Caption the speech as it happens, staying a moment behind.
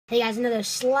Hey guys, another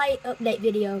slight update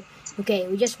video. Okay,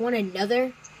 we just won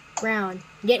another round,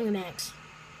 didn't we, Max?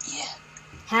 Yeah.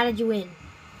 How did you win?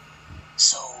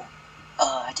 So,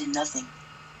 I did nothing.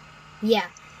 Yeah,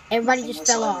 everybody Nothing just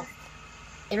fell whatsoever.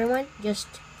 off. Everyone just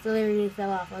literally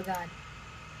fell off. Oh god.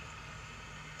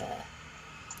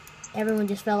 Everyone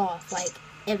just fell off. Like,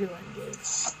 everyone did.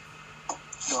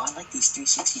 Yo, I like these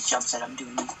 360 jumps that I'm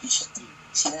doing. You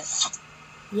see that?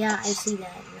 Yeah, I see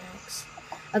that, Max.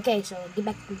 Okay, so get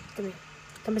back.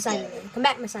 Come beside me, man. Come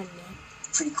back beside me, man.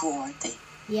 Pretty cool, aren't they?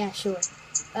 Yeah, sure.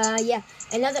 Yeah,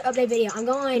 another update video. I'm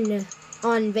going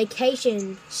on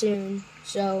vacation soon,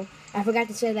 so I forgot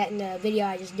to say that in the video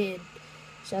I just did.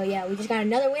 So yeah, we just got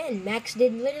another win. Max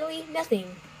did literally nothing.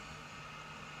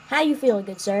 How you feel,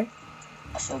 good sir?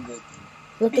 I feel good.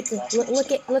 Look at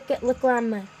the look where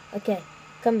I'm. Okay,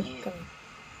 come Yeah. come.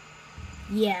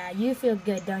 Yeah, you feel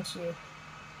good, don't you?